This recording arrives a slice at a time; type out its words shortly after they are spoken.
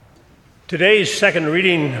Today's second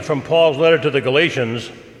reading from Paul's letter to the Galatians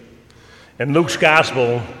and Luke's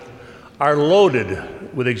gospel are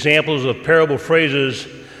loaded with examples of parable phrases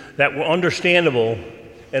that were understandable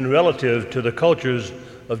and relative to the cultures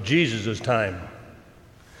of Jesus' time.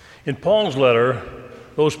 In Paul's letter,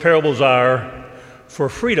 those parables are, for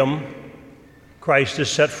freedom, Christ is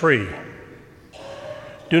set free.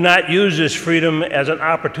 Do not use this freedom as an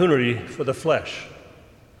opportunity for the flesh.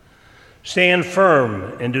 Stand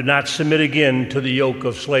firm and do not submit again to the yoke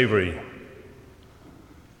of slavery.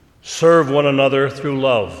 Serve one another through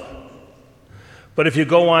love. But if you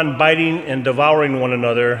go on biting and devouring one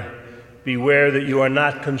another, beware that you are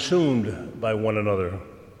not consumed by one another.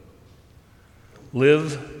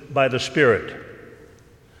 Live by the Spirit.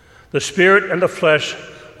 The Spirit and the flesh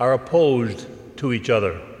are opposed to each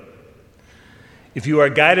other. If you are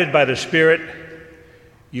guided by the Spirit,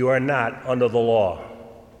 you are not under the law.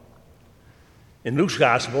 In Luke's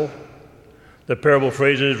gospel, the parable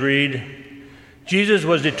phrases read, Jesus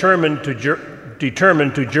was determined to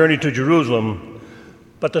journey to Jerusalem,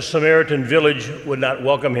 but the Samaritan village would not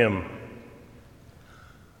welcome him.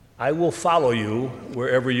 I will follow you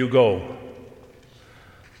wherever you go.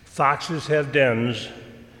 Foxes have dens,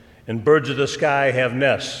 and birds of the sky have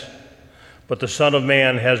nests, but the Son of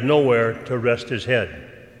Man has nowhere to rest his head.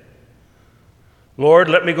 Lord,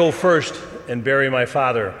 let me go first and bury my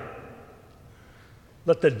father.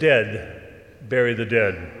 Let the dead bury the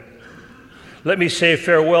dead. Let me say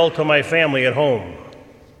farewell to my family at home.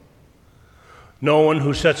 No one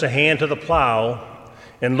who sets a hand to the plow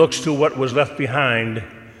and looks to what was left behind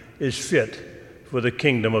is fit for the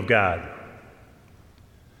kingdom of God.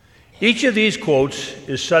 Each of these quotes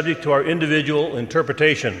is subject to our individual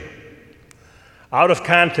interpretation. Out of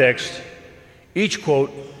context, each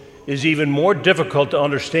quote is even more difficult to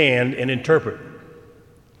understand and interpret.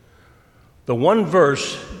 The one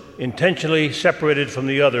verse, intentionally separated from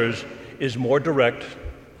the others, is more direct,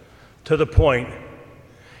 to the point,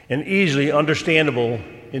 and easily understandable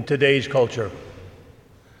in today's culture.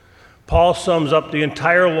 Paul sums up the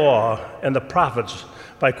entire law and the prophets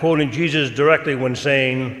by quoting Jesus directly when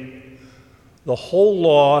saying, "The whole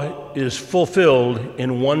law is fulfilled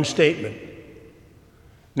in one statement,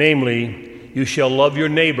 namely, you shall love your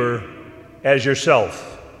neighbor as yourself."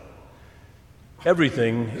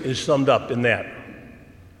 Everything is summed up in that.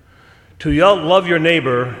 To love your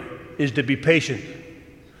neighbor is to be patient,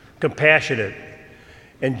 compassionate,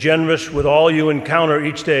 and generous with all you encounter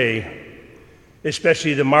each day,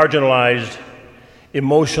 especially the marginalized,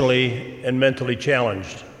 emotionally and mentally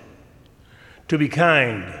challenged. To be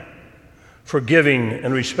kind, forgiving,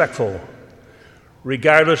 and respectful,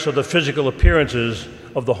 regardless of the physical appearances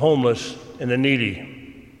of the homeless and the needy.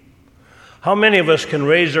 How many of us can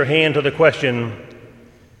raise their hand to the question,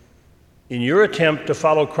 in your attempt to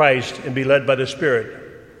follow Christ and be led by the Spirit,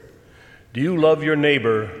 do you love your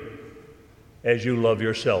neighbor as you love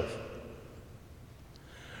yourself?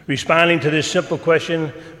 Responding to this simple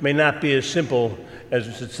question may not be as simple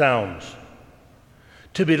as it sounds.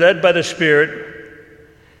 To be led by the Spirit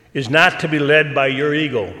is not to be led by your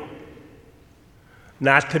ego,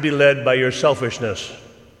 not to be led by your selfishness,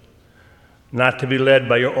 not to be led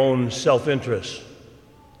by your own self-interest.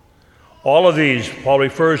 All of these Paul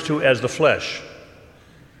refers to as the flesh: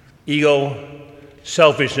 ego,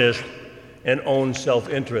 selfishness, and own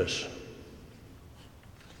self-interest.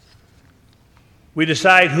 We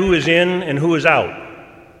decide who is in and who is out,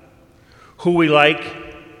 who we like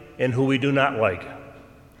and who we do not like,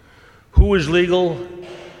 who is legal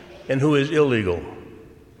and who is illegal.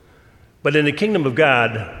 But in the kingdom of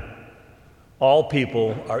God, all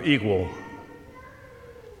people are equal.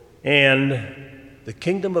 And the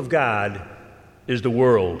kingdom of God is the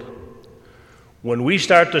world. When we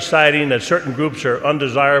start deciding that certain groups are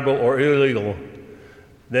undesirable or illegal,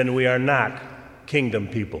 then we are not kingdom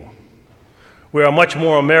people. We are much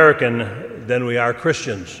more American than we are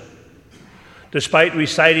Christians. Despite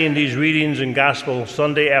reciting these readings in gospel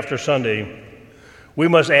Sunday after Sunday, we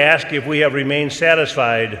must ask if we have remained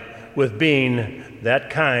satisfied with being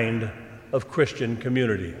that kind of Christian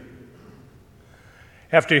community.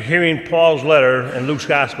 After hearing Paul's letter and Luke's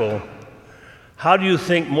gospel, how do you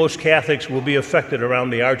think most Catholics will be affected around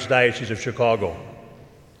the Archdiocese of Chicago?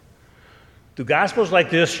 Do gospels like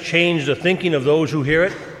this change the thinking of those who hear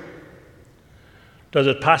it? Does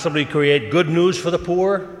it possibly create good news for the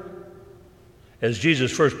poor, as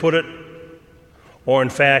Jesus first put it? Or in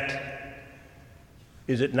fact,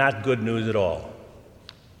 is it not good news at all?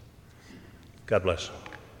 God bless.